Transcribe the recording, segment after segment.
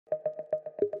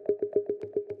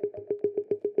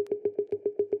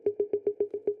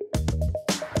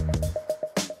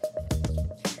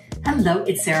Hello,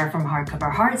 it's Sarah from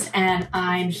Hardcover Hearts, and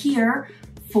I'm here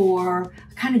for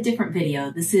a kind of different video.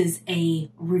 This is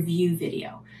a review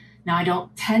video. Now, I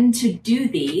don't tend to do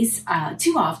these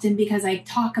too often because I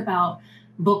talk about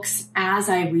books as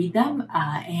I read them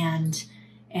and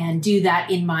do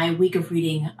that in my week of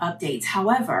reading updates.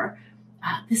 However,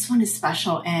 this one is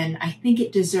special, and I think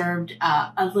it deserved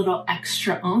a little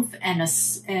extra oomph and a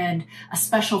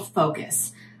special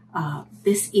focus.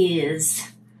 This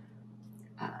is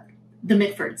The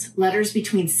Mitfords, Letters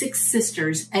Between Six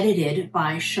Sisters, edited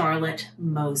by Charlotte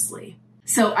Mosley.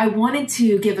 So I wanted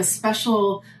to give a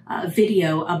special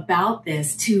video about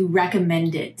this to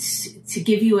recommend it, to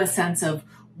give you a sense of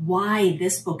why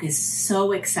this book is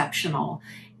so exceptional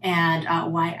and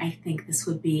why I think this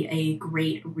would be a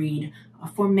great read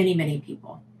for many, many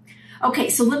people. Okay,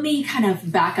 so let me kind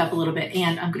of back up a little bit,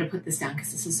 and I'm going to put this down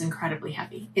because this is incredibly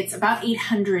heavy. It's about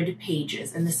 800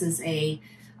 pages, and this is a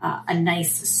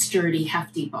nice, sturdy,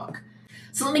 hefty book.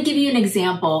 So let me give you an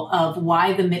example of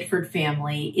why the Mitford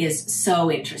family is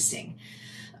so interesting.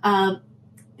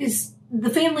 Is the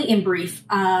family in brief?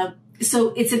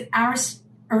 So it's an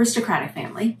aristocratic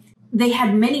family. They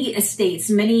had many estates,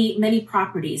 many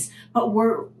properties, but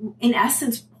were in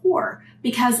essence poor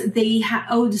because they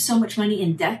owed so much money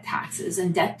in death taxes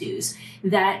and death dues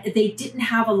that they didn't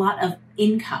have a lot of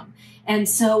income. And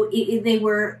so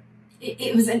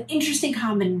it was an interesting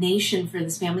combination for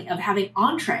this family of having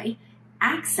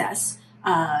access.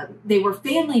 They were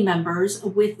family members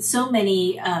with so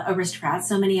many aristocrats,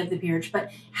 so many of the peerage,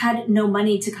 but had no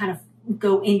money to kind of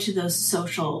go into those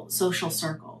social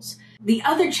circles. The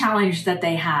other challenge that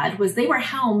they had was they were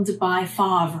helmed by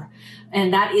Favre,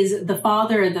 and that is the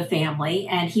father of the family,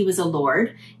 and he was a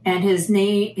lord, and his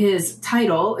name is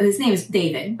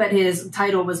David, but his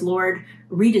title was Lord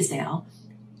Redesdale.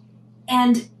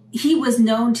 And he was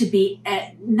known to be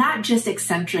not just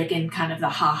eccentric in kind of the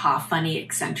ha-ha, funny,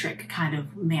 eccentric kind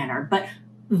of manner, but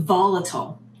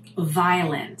volatile,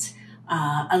 violent,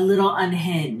 a little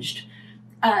unhinged.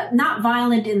 Not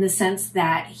violent in the sense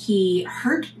that he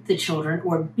hurt the children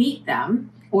or beat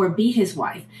them or beat his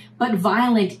wife, but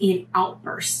violent in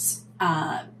outbursts.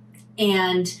 You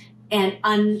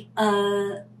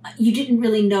didn't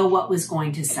really know what was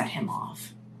going to set him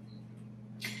off.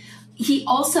 He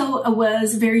also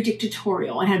was very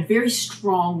dictatorial and had very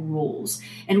strong rules.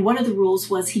 And one of the rules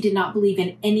was he did not believe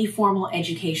in any formal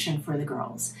education for the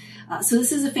girls. So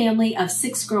this is a family of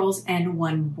 6 girls and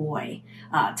 1 boy.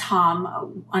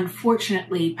 Tom,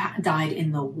 unfortunately, died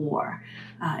in the war.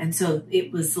 And so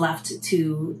it was left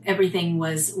to, everything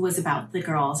was about the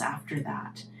girls after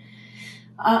that.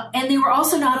 And they were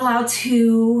also not allowed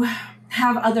to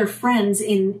have other friends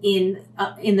in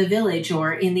the village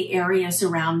or in the area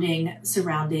surrounding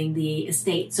the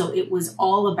estate. So it was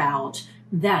all about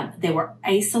them. They were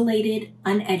isolated,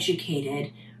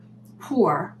 uneducated,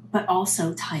 poor, but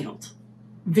also titled.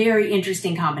 Very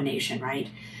interesting combination, right?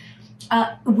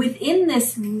 Within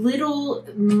this little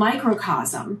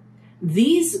microcosm,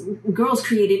 these girls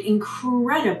created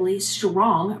incredibly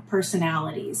strong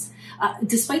personalities,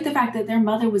 despite the fact that their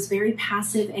mother was very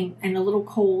passive and a little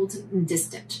cold and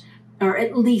distant, or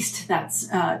at least that's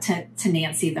to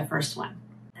Nancy, the first one.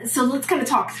 So let's kind of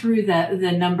talk through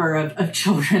the number of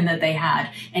children that they had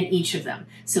and each of them,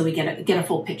 so we get a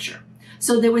full picture.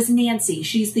 So there was Nancy.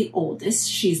 She's the oldest.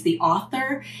 She's the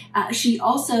author. She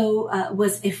also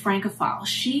was a Francophile.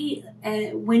 She,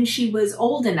 when she was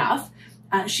old enough,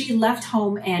 she left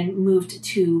home and moved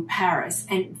to Paris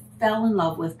and fell in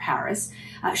love with Paris.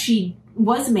 She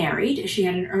was married. She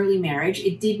had an early marriage.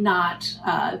 It did not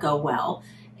go well.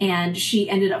 And she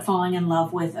ended up falling in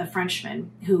love with a Frenchman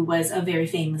who was a very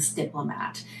famous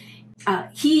diplomat.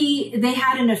 They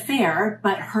had an affair,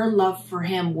 but her love for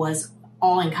him was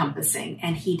all-encompassing,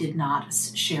 and he did not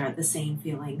share the same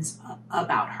feelings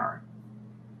about her,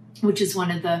 which is one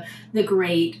of the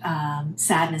great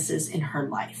sadnesses in her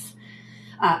life.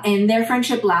 And their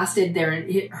friendship lasted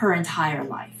her entire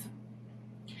life.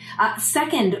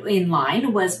 Second in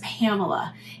line was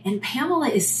Pamela. And Pamela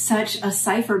is such a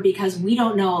cipher because we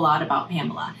don't know a lot about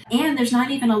Pamela. And there's not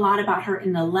even a lot about her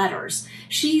in the letters.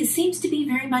 She seems to be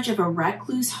very much of a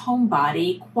recluse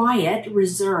homebody, quiet,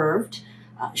 reserved.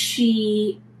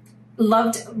 She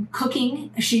loved cooking.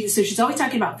 So she's always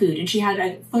talking about food, and she had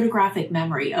a photographic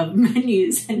memory of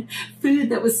menus and food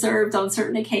that was served on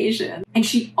certain occasions. And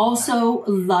she also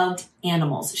loved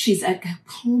animals. She's a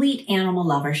complete animal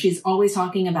lover. She's always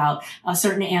talking about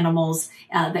certain animals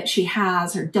that she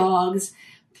has, her dogs.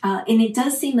 And it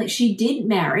does seem like she did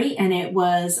marry, and it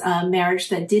was a marriage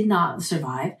that did not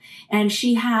survive. And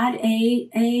she had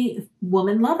a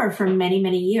woman lover for many,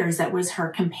 many years that was her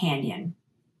companion.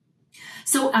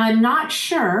 So I'm not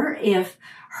sure if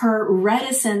her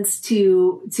reticence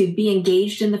to be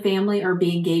engaged in the family or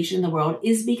be engaged in the world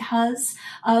is because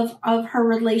of her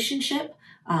relationship.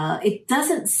 It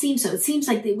doesn't seem so. It seems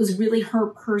like it was really her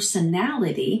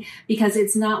personality, because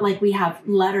it's not like we have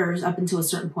letters up until a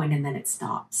certain point and then it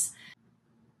stops.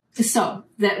 So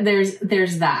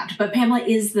there's that. But Pamela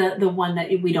is the one that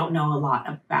we don't know a lot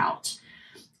about.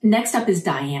 Next up is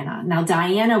Diana. Now,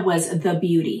 Diana was the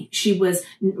beauty. She was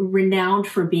renowned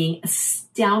for being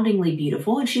astoundingly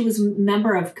beautiful, and she was a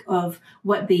member of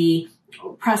what the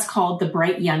press called the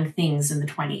bright young things in the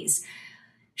 20s.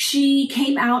 She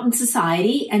came out in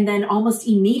society and then almost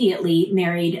immediately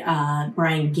married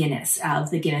Brian Guinness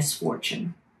of the Guinness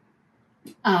fortune.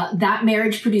 That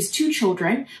marriage produced 2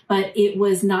 children, but it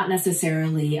was not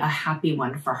necessarily a happy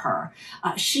one for her.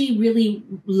 She really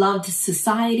loved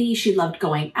society. She loved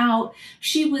going out.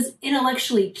 She was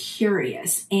intellectually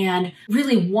curious and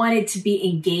really wanted to be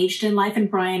engaged in life.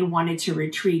 And Brian wanted to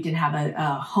retreat and have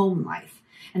a home life.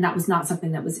 And that was not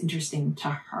something that was interesting to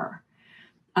her.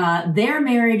 Their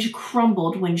marriage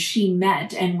crumbled when she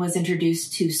met and was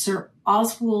introduced to Sir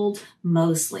Oswald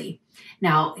Mosley.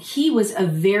 Now, he was a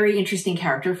very interesting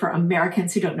character for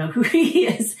Americans who don't know who he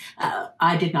is.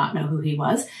 I did not know who he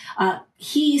was.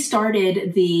 He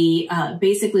started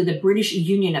basically the British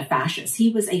Union of Fascists. He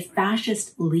was a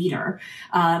fascist leader,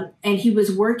 and he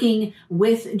was working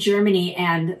with Germany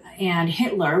and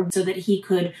Hitler so that he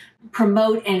could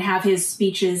promote and have his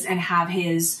speeches and have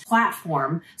his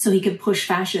platform so he could push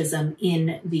fascism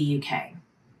in the UK.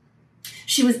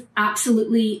 She was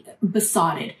absolutely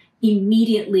besotted,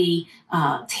 immediately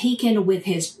taken with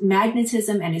his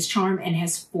magnetism and his charm and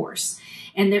his force.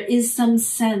 And there is some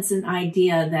sense and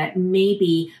idea that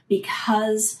maybe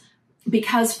because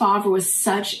Favre was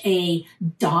such a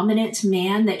dominant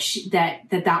man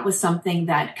that was something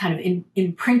that kind of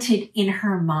imprinted in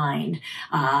her mind,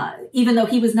 even though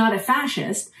he was not a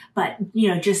fascist, but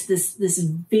just this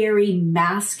very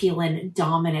masculine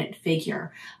dominant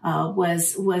figure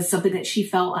was something that she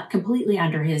felt completely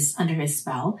under his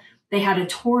spell. They had a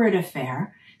torrid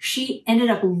affair. She ended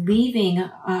up leaving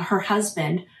her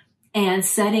husband and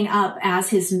setting up as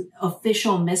his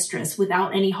official mistress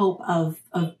without any hope of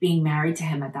being married to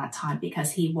him at that time,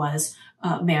 because he was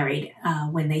married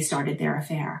when they started their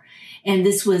affair. And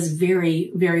this was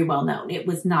very, very well known. It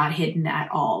was not hidden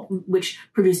at all, which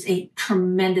produced a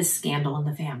tremendous scandal in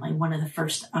the family, one of the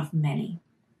first of many.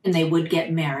 And they would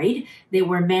get married. They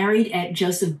were married at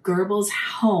Joseph Goebbels'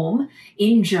 home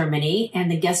in Germany, and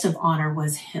the guest of honor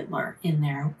was Hitler in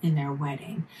their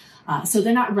wedding. So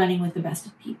they're not running with the best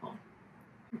of people.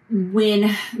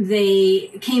 When they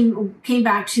came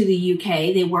back to the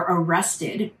UK, they were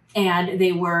arrested and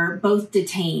they were both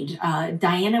detained.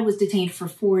 Diana was detained for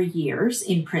 4 years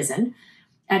in prison.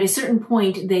 At a certain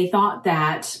point, they thought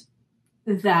that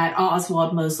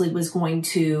Oswald Mosley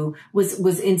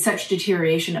was in such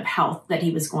deterioration of health that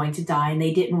he was going to die, and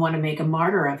they didn't want to make a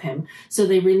martyr of him. So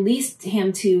they released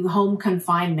him to home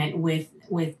confinement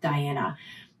with Diana,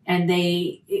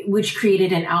 which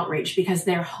created an outrage because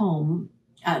their home,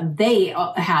 they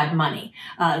had money.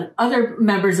 Other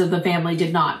members of the family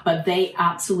did not, but they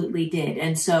absolutely did.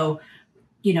 And so,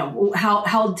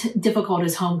 how difficult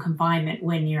is home confinement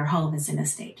when your home is in a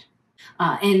state?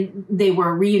 And they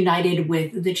were reunited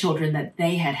with the children that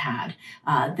they had,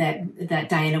 that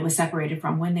Diana was separated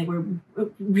from when they were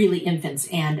really infants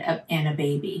and a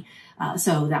baby.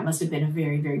 So that must have been a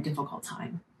very, very difficult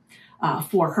time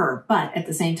for her. But at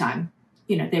the same time,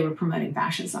 they were promoting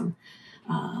fascism.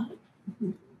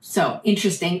 So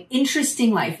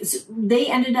interesting life. So they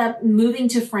ended up moving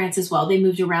to France as well. They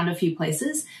moved around a few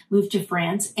places, moved to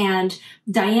France, and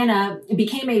Diana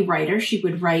became a writer. She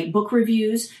would write book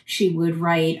reviews. She would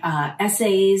write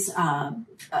essays,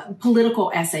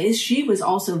 political essays. She was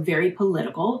also very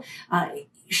political.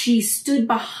 She stood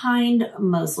behind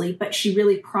Mosley, but she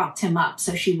really propped him up.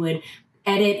 So she would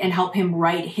edit and help him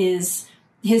write his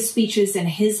speeches and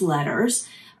his letters.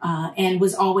 And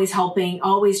was always helping,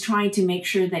 always trying to make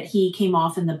sure that he came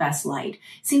off in the best light.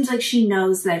 Seems like she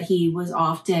knows that he was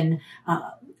often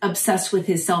obsessed with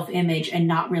his self-image and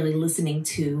not really listening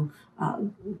to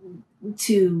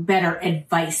better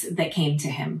advice that came to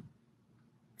him.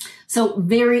 So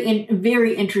very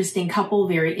interesting couple,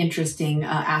 very interesting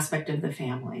aspect of the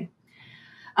family.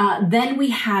 Then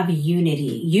we have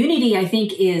Unity. Unity, I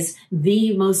think, is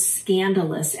the most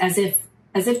scandalous, as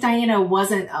if Diana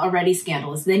wasn't already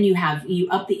scandalous. Then you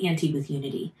up the ante with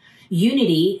Unity.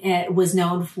 Unity was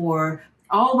known for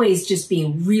always just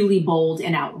being really bold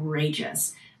and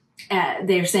outrageous.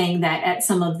 they're saying that at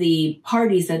some of the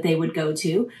parties that they would go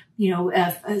to,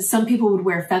 some people would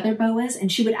wear feather boas,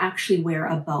 and she would actually wear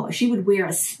a boa. She would wear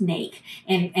a snake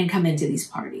and come into these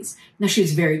parties. Now, she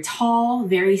was very tall,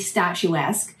 very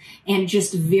statuesque, and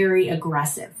just very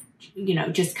aggressive,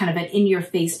 just kind of an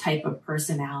in-your-face type of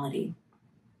personality.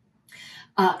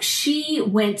 She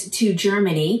went to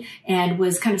Germany and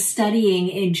was kind of studying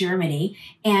in Germany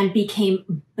and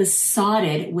became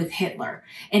besotted with Hitler.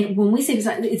 And when we say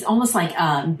besotted, it's almost like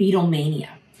Beatlemania.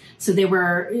 So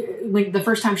when the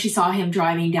first time she saw him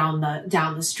driving down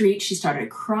the street, she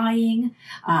started crying.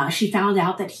 She found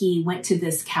out that he went to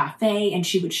this cafe, and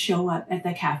she would show up at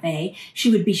the cafe.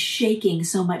 She would be shaking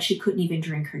so much she couldn't even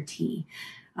drink her tea,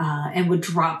 and would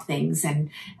drop things and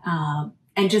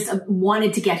just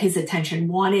wanted to get his attention,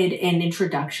 wanted an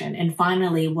introduction, and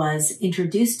finally was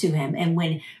introduced to him. And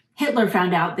when Hitler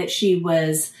found out that she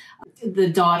was the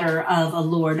daughter of a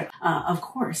lord, of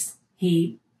course,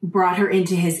 he brought her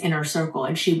into his inner circle.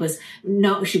 And she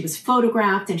was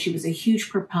photographed, and she was a huge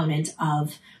proponent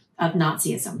of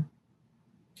Nazism.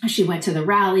 She went to the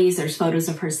rallies. There's photos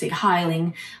of her Sig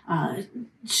Heiling.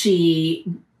 She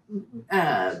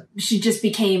just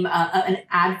became an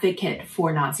advocate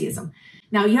for Nazism.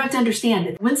 Now, you have to understand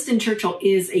that Winston Churchill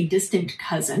is a distant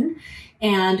cousin,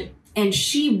 and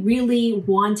she really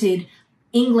wanted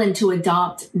England to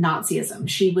adopt Nazism.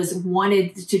 She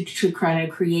wanted to kind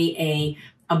of create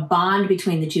a bond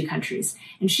between the two countries.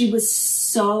 And she was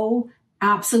so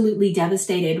absolutely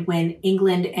devastated when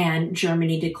England and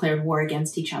Germany declared war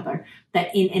against each other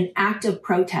that in an act of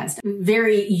protest,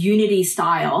 very unity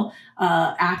style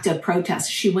act of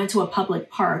protest, she went to a public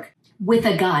park with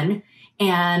a gun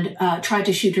and tried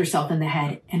to shoot herself in the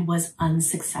head and was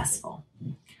unsuccessful.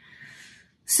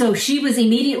 So she was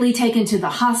immediately taken to the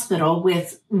hospital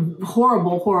with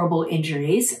horrible, horrible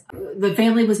injuries. The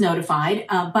family was notified,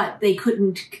 but they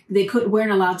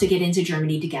weren't allowed to get into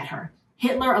Germany to get her.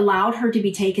 Hitler allowed her to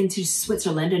be taken to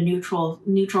Switzerland, a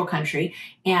neutral country,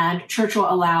 and Churchill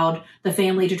allowed the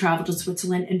family to travel to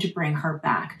Switzerland and to bring her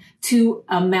back, to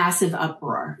a massive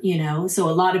uproar, So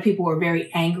a lot of people were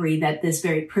very angry that this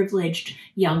very privileged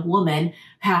young woman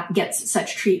gets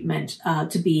such treatment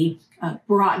to be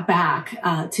brought back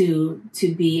to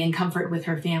be in comfort with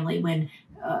her family when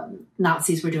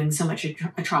Nazis were doing so much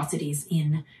atrocities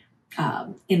in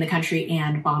the country,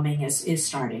 and bombing is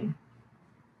starting.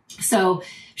 So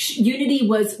Unity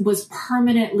was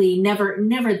permanently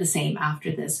never the same after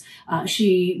this.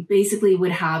 She basically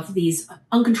would have these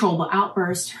uncontrollable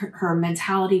outbursts. Her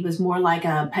mentality was more like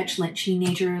a petulant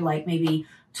teenager, like maybe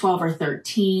 12 or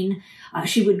 13.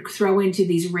 She would throw into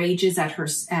these rages at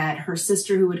her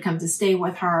sister, who would come to stay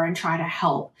with her and try to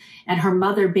help. And her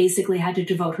mother basically had to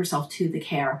devote herself to the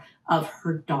care of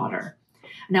her daughter.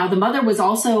 Now, the mother was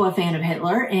also a fan of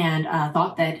Hitler and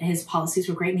thought that his policies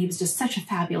were great, and he was just such a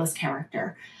fabulous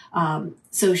character.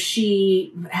 So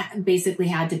she basically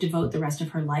had to devote the rest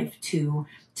of her life to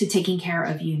taking care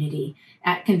of Unity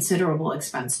at considerable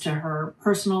expense to her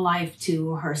personal life,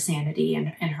 to her sanity and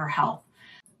her health.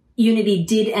 Unity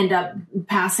did end up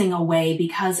passing away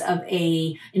because of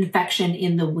an infection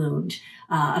in the wound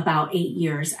about 8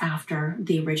 years after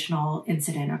the original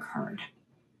incident occurred.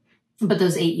 But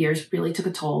those 8 years really took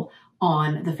a toll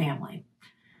on the family.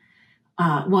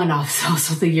 One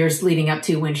also the years leading up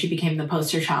to when she became the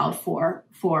poster child for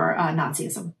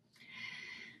Nazism.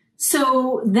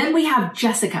 So then we have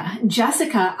Jessica.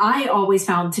 Jessica, I always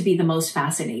found to be the most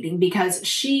fascinating because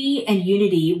she and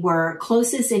Unity were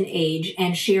closest in age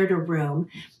and shared a room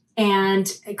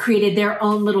and created their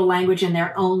own little language and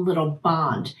their own little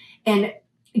bond. And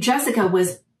Jessica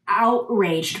was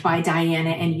outraged by Diana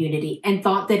and Unity and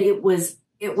thought that it was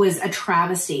a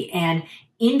travesty. And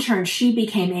in turn, she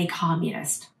became a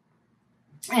communist.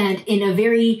 And in a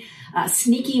very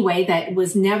sneaky way that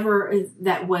was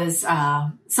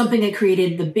something that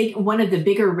created one of the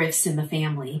bigger rifts in the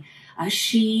family.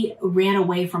 She ran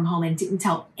away from home and didn't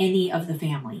tell any of the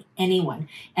family, anyone,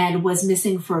 and was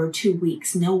missing for 2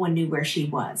 weeks. No one knew where she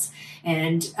was.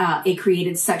 And it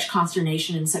created such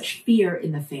consternation and such fear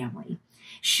in the family.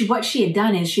 What she had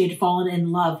done is she had fallen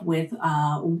in love with,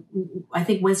 I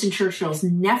think, Winston Churchill's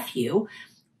nephew,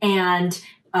 and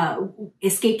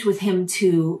escaped with him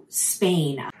to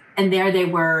Spain. And there they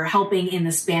were helping in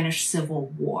the Spanish Civil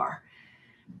War.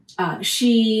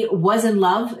 She was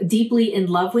deeply in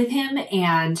love with him.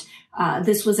 And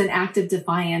this was an act of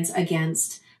defiance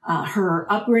against her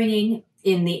upbringing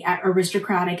in the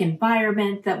aristocratic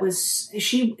environment.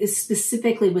 She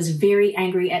specifically was very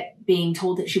angry at being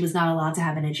told that she was not allowed to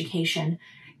have an education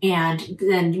and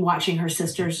then watching her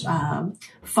sisters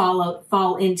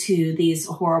fall into these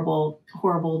horrible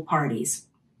parties.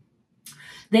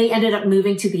 They ended up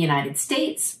moving to the United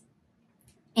States,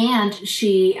 and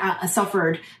she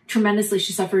suffered tremendously.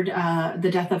 She suffered the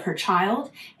death of her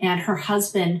child, and her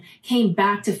husband came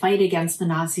back to fight against the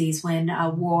Nazis when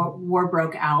war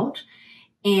broke out,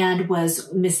 and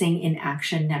was missing in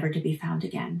action, never to be found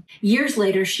again. Years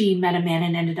later, she met a man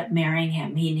and ended up marrying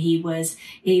him. He was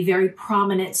a very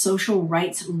prominent social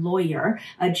rights lawyer,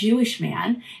 a Jewish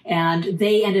man, and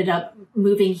they ended up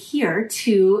moving here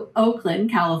to Oakland,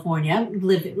 California.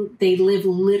 They live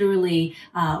literally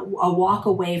a walk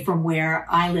away from where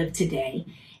I live today,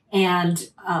 and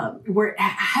were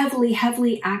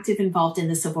heavily active, involved in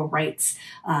the civil rights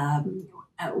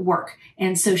work.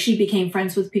 And so she became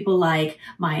friends with people like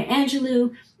Maya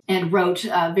Angelou, and wrote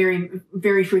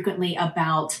very frequently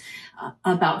about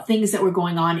things that were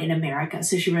going on in America.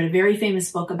 So she wrote a very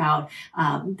famous book about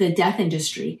the death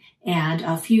industry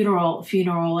and funereal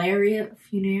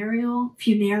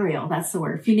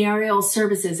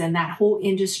services and that whole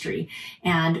industry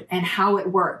and how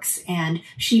it works. And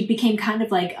she became kind of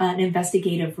like an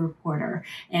investigative reporter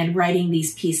and writing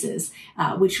these pieces,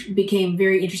 which became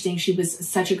very interesting. She was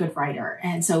such a good writer.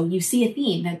 And so you see a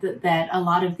theme that a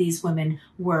lot of these women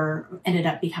ended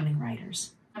up becoming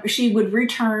writers. She would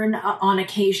return on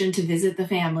occasion to visit the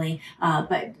family,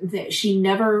 but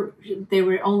there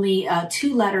were only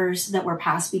 2 letters that were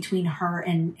passed between her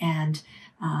and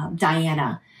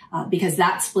Diana, because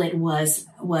that split was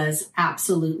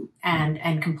absolute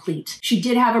and complete. She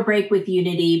did have a break with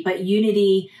Unity, but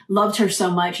Unity loved her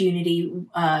so much. Unity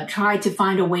tried to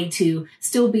find a way to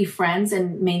still be friends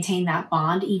and maintain that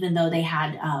bond, even though they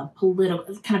had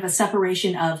political kind of a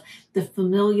separation of the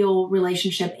familial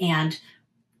relationship and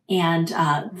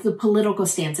the political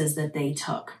stances that they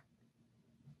took.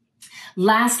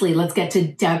 Lastly, let's get to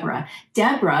Deborah.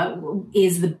 Deborah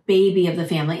is the baby of the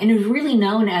family and is really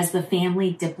known as the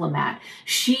family diplomat.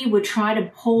 She would try to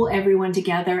pull everyone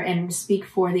together and speak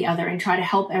for the other and try to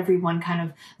help everyone kind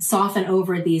of soften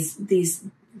over these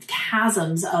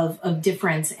chasms of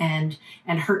difference and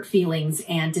hurt feelings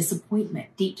and disappointment,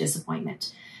 deep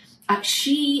disappointment.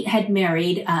 She had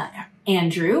married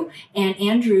Andrew, and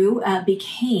Andrew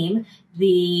became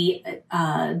the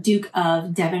Duke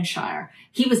of Devonshire.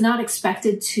 He was not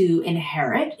expected to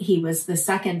inherit. He was the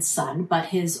second son, but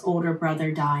his older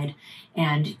brother died,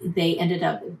 and they ended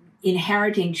up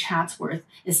inheriting Chatsworth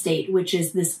Estate, which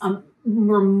is this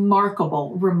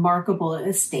remarkable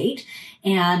estate.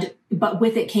 But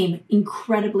with it came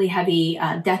incredibly heavy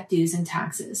death dues and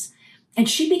taxes. And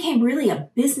she became really a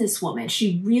businesswoman.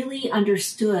 She really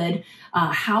understood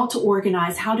how to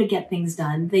organize, how to get things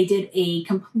done. They did a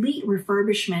complete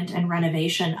refurbishment and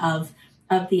renovation of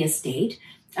the estate.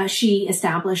 She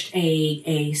established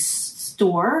a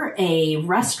store, a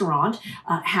restaurant,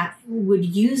 would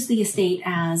use the estate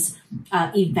as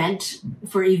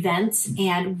for events,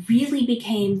 and really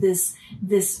became this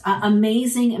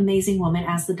amazing woman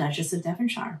as the Duchess of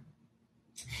Devonshire.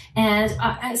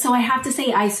 And so I have to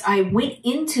say, I went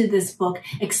into this book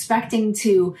expecting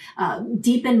to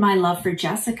deepen my love for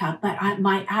Jessica, but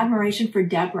my admiration for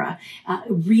Deborah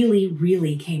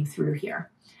really came through here.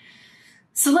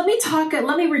 So let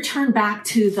me return back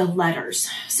to the letters.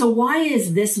 So why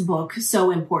is this book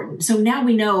so important? So now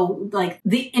we know like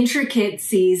the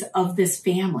intricacies of this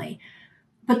family,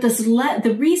 but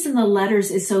the reason the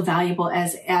letters is so valuable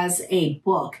as a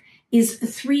book is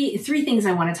three things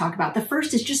I want to talk about. The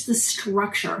first is just the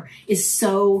structure is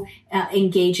so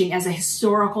engaging as a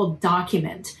historical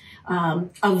document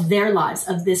of their lives,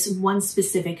 of this one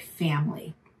specific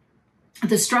family.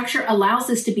 The structure allows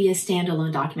this to be a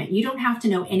standalone document. You don't have to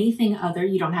know anything other.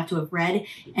 You don't have to have read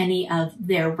any of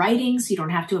their writings. You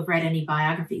don't have to have read any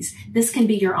biographies. This can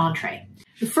be your entree.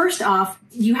 First off,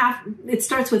 it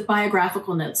starts with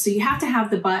biographical notes. So you have to have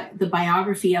the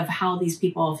biography of how these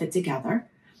people all fit together.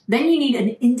 Then you need an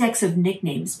index of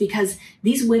nicknames, because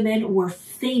these women were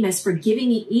famous for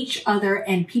giving each other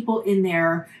and people in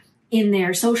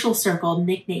their social circle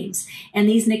nicknames. And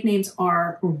these nicknames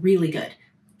are really good.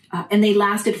 And they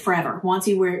lasted forever. Once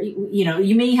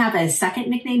you may have a second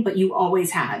nickname, but you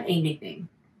always had a nickname.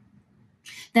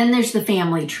 Then there's the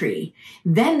family tree.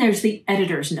 Then there's the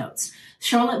editor's notes.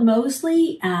 Charlotte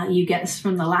Mosley, you guess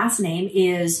from the last name,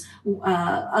 is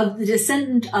of the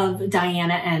descendant of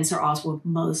Diana and Sir Oswald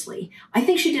Mosley. I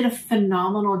think she did a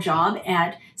phenomenal job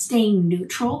at staying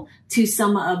neutral to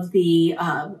some of the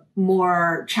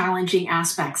more challenging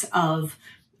aspects of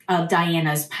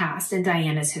Diana's past and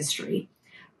Diana's history.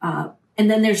 And And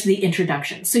then there's the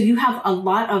introduction. So you have a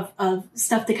lot of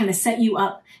stuff to kind of set you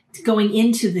up going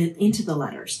into the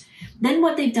letters. Then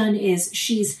what they've done is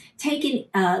she's taken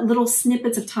little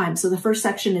snippets of time. So the first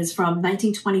section is from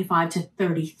 1925 to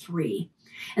 33.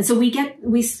 And so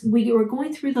we're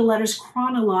going through the letters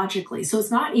chronologically. So it's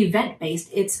not event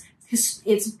based. It's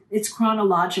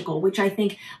chronological, which I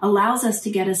think allows us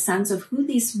to get a sense of who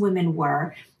these women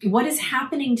were, what is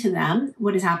happening to them,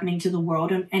 what is happening to the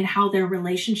world, and how their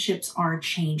relationships are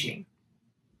changing.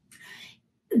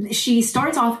 She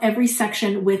starts off every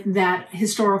section with that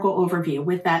historical overview,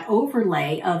 with that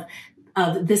overlay of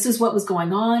this is what was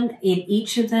going on in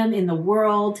each of them in the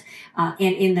world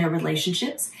and in their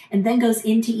relationships, and then goes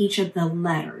into each of the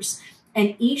letters.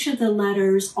 And each of the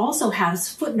letters also has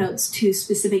footnotes to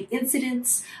specific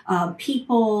incidents,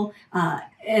 people, and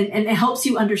it helps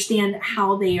you understand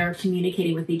how they are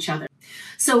communicating with each other.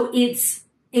 So it's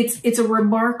a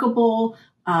remarkable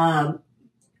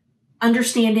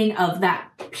understanding of that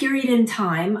period in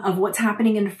time of what's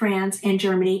happening in France and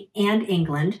Germany and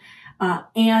England,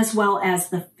 as well as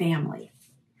the family.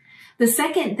 The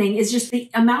second thing is just the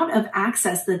amount of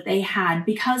access that they had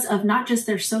because of not just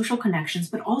their social connections,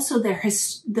 but also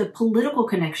the political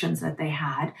connections that they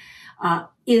had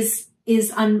is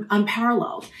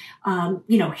unparalleled.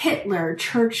 Hitler,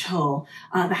 Churchill,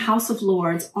 the House of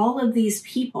Lords, all of these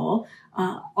people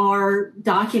are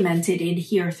documented in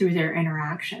here through their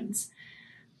interactions.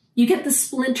 You get the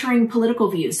splintering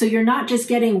political views. So you're not just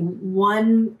getting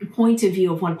one point of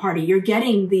view of one party. You're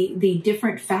getting the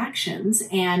different factions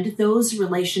and those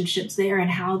relationships there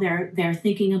and how they're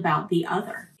thinking about the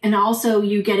other. And also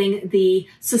you getting the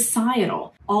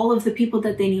societal, all of the people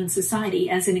that they knew in society.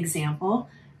 As an example,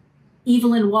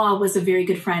 Evelyn Waugh was a very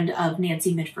good friend of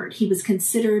Nancy Mitford. He was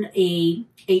considered a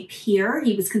peer.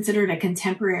 He was considered a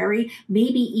contemporary.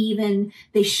 Maybe even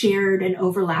they shared and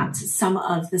overlapped some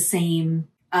of the same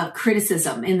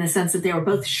criticism in the sense that they were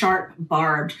both sharp,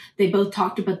 barbed. They both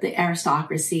talked about the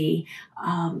aristocracy.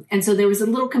 And so there was a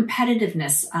little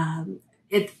competitiveness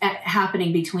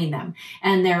happening between them.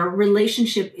 And their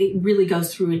relationship, it really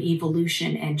goes through an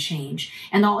evolution and change.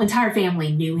 And the entire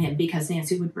family knew him because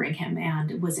Nancy would bring him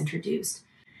and was introduced.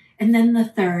 And then the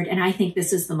third, and I think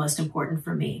this is the most important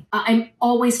for me, I'm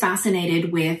always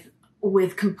fascinated with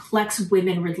complex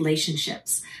women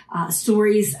relationships,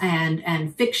 stories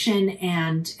and fiction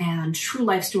and true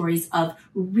life stories of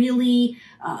really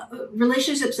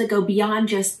relationships that go beyond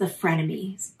just the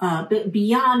frenemies,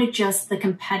 beyond just the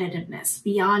competitiveness,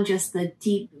 beyond just the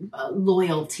deep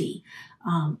loyalty.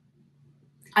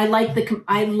 I like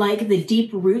the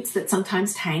deep roots that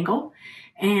sometimes tangle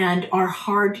and are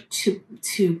hard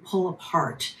to pull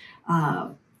apart,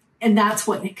 and that's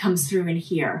what comes through in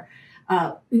here.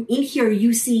 In here,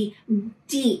 you see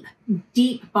deep,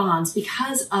 deep bonds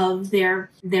because of their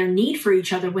need for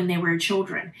each other when they were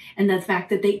children and the fact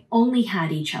that they only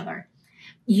had each other.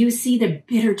 You see the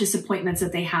bitter disappointments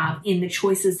that they have in the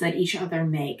choices that each other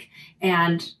make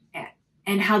and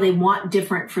how they want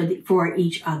different for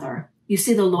each other. You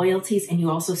see the loyalties and you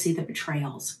also see the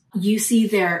betrayals. You see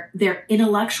their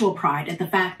intellectual pride at the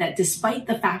fact that despite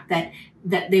the fact that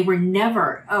they were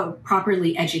never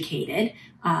properly educated,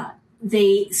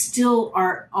 they still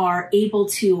are able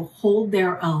to hold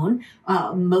their own.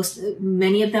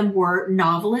 Many of them were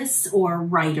novelists or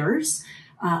writers,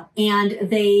 and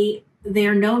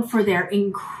they're known for their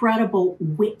incredible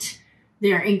wit,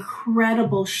 their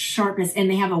incredible sharpness, and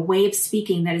they have a way of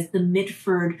speaking that is the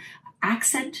Mitford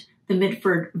accent, the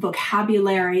Mitford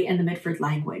vocabulary, and the Mitford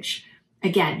language.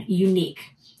 Again,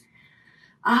 unique.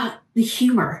 The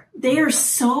humor. They are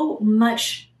so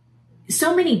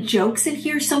many jokes in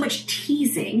here, so much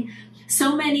teasing,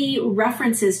 so many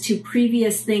references to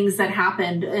previous things that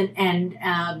happened and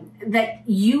that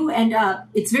you end up,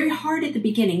 it's very hard at the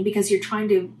beginning because you're trying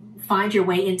to find your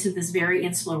way into this very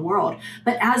insular world.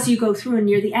 But as you go through and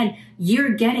near the end,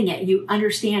 you're getting it, you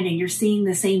understand, and you're seeing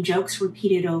the same jokes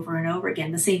repeated over and over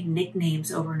again, the same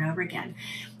nicknames over and over again.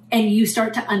 And you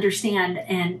start to understand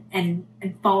and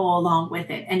follow along with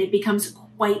it. And it becomes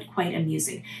quite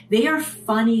amusing. They are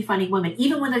funny women.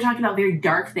 Even when they're talking about very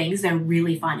dark things, they're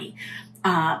really funny.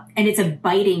 And it's a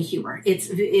biting humor.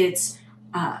 It's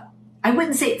I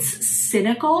wouldn't say it's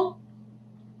cynical,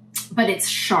 but it's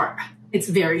sharp. It's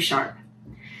very sharp.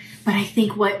 But I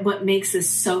think what makes this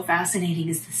so fascinating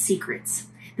is the secrets,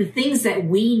 the things that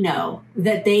we know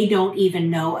that they don't even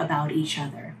know about each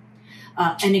other.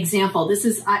 An example, this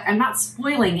is, I'm not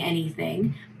spoiling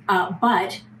anything,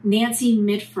 but Nancy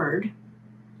Mitford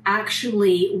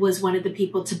actually was one of the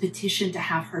people to petition to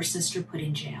have her sister put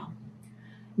in jail,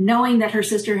 knowing that her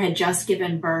sister had just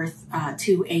given birth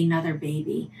to another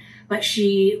baby. but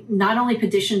she not only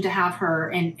petitioned to have her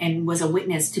and was a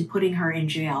witness to putting her in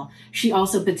jail, she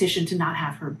also petitioned to not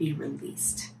have her be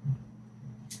released.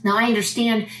 Now, I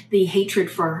understand the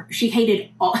hatred for her. She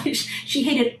hated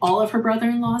all of her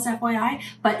brother-in-laws, FYI,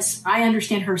 but I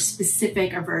understand her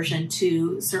specific aversion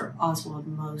to Sir Oswald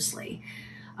Mosley.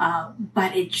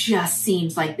 But it just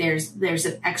seems like there's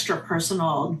an extra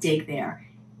personal dig there.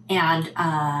 And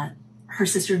her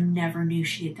sister never knew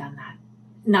she had done that.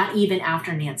 Not even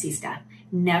after Nancy's death.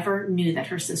 Never knew that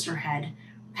her sister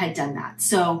had done that.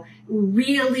 So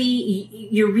really,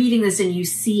 you're reading this and you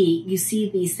see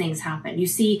these things happen. You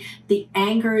see the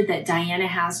anger that Diana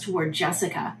has toward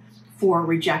Jessica for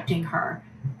rejecting her,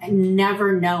 and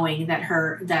never knowing that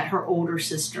her older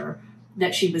sister,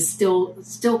 that she was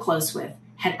still close with,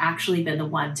 had actually been the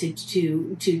one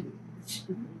to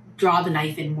draw the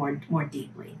knife in more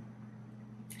deeply.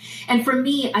 And for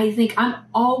me, I think I'm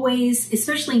always,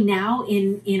 especially now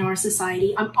in our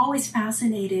society, I'm always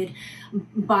fascinated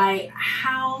by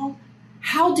how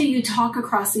do you talk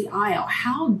across the aisle?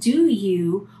 How do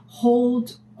you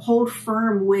hold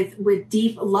firm with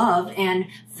deep love and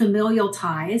familial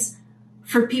ties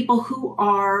for people who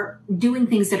are doing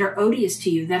things that are odious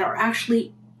to you, that are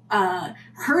actually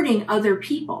hurting other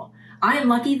people? I am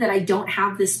lucky that I don't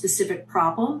have this specific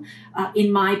problem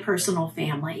in my personal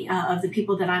family of the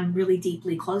people that I'm really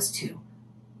deeply close to.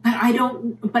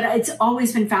 But it's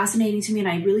always been fascinating to me, and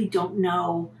I really don't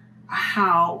know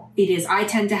how it is. I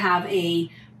tend to have a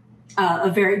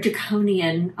very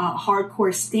draconian,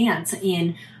 hardcore stance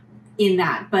in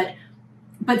that.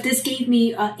 But this gave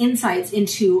me insights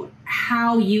into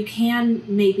how you can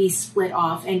maybe split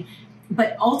off.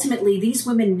 But ultimately, these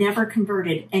women never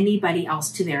converted anybody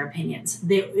else to their opinions.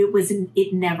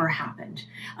 It never happened.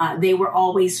 They were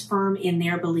always firm in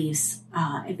their beliefs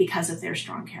because of their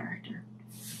strong character.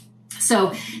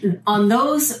 So on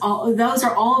those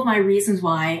are all of my reasons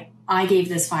why I gave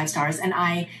this 5 stars, and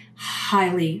I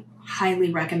highly,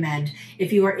 highly recommend,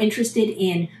 if you are interested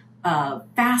in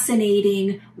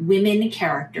fascinating women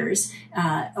characters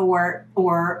or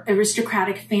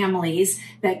aristocratic families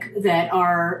that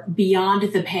are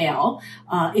beyond the pale.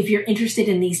 If you're interested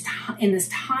in this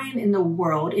time in the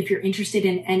world, if you're interested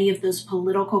in any of those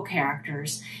political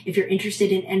characters, if you're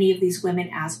interested in any of these women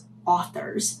as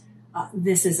authors,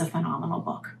 this is a phenomenal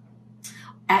book.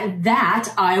 At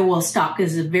that, I will stop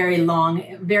because it's a very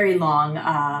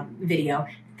long video.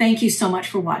 Thank you so much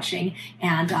for watching,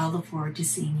 and I'll look forward to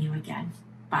seeing you again.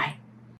 Bye.